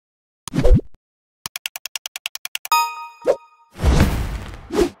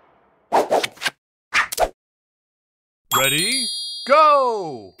Ready,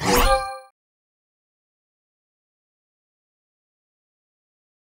 go!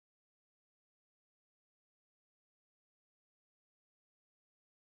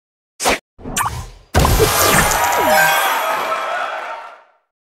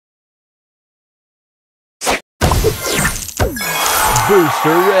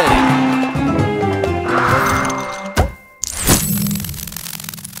 Booster ready.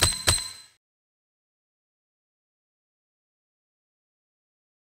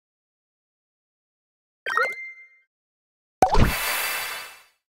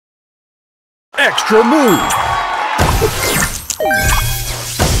 Extra move.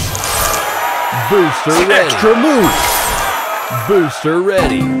 Booster ready. Extra move. Booster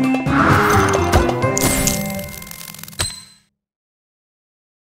ready.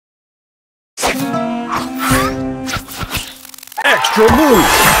 Extra move.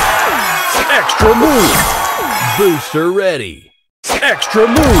 Extra move. Booster ready. Extra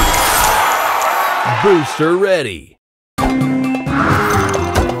move. Booster ready.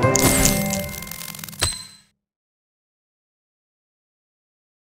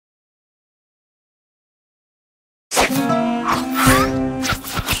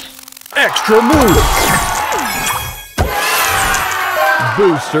 Extra move.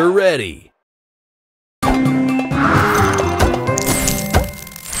 Booster ready.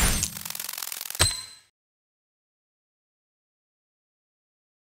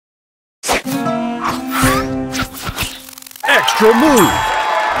 Extra move.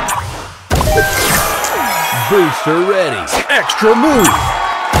 Booster ready. Extra move.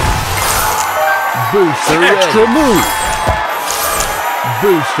 Booster ready. Extra move.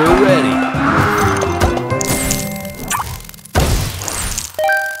 Booster ready.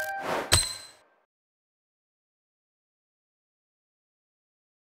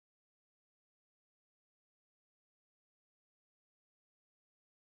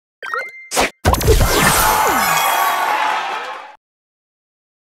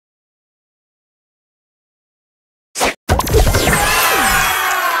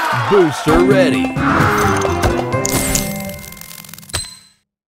 Booster ready.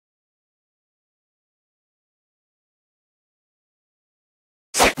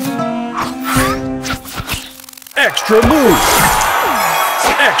 Extra move.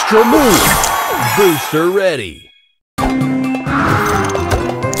 Extra move. Booster ready.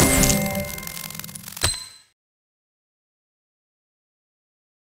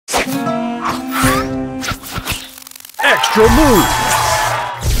 Extra move.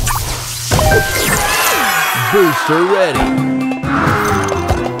 Booster ready.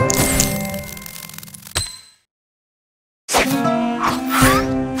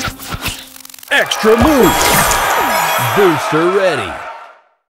 Extra move. Booster ready.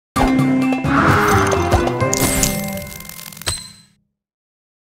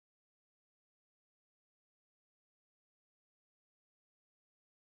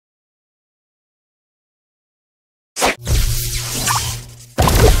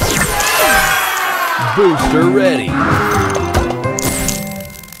 Booster ready.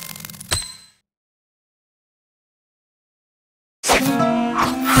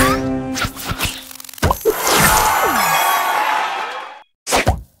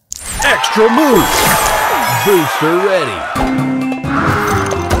 Extra move. Booster ready.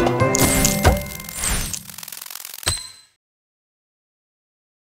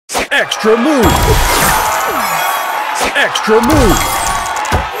 Extra move. Extra move.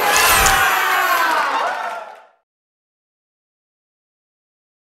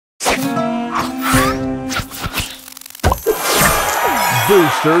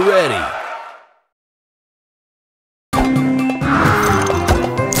 Booster ready.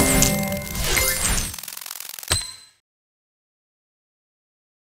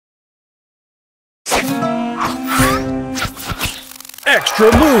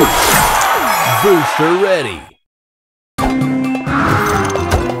 Extra move. Booster ready.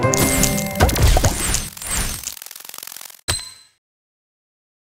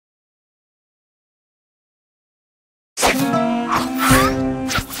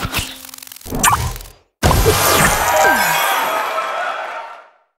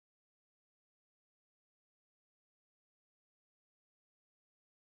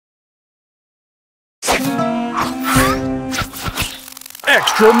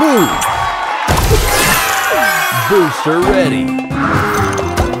 Extra move. Booster ready.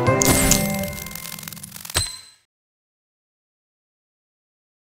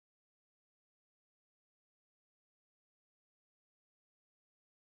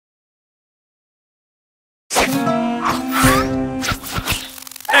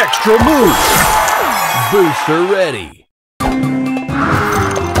 Extra move. Booster ready.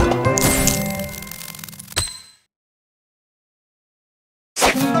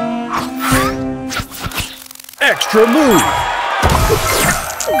 Extra move.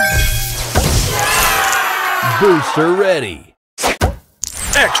 Booster ready.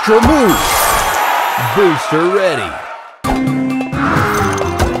 Extra move. Booster ready.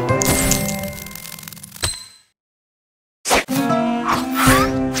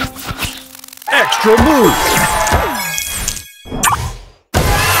 Extra move.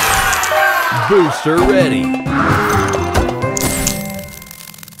 Booster ready.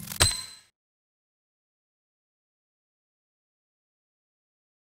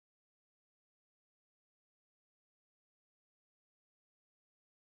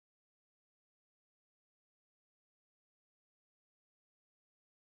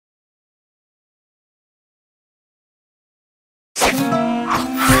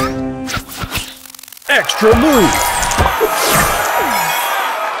 Extra move.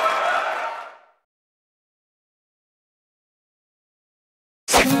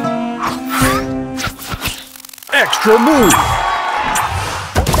 Extra move.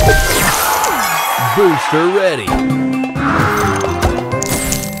 Booster ready.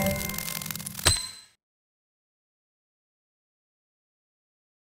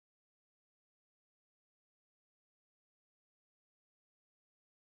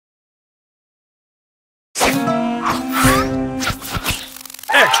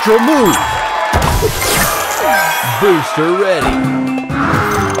 Extra move. Booster ready.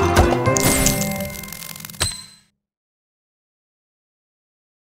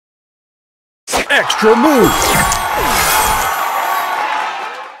 Extra move.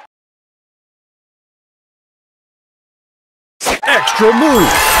 Extra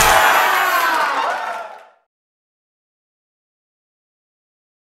move.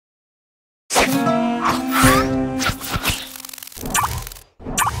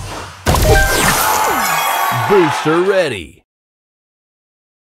 Booster ready.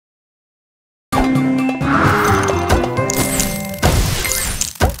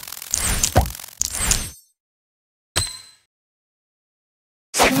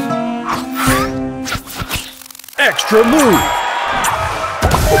 Extra move.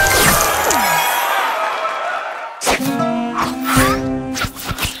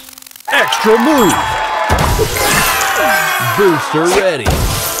 Extra move. Booster ready.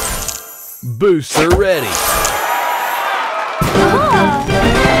 Booster ready.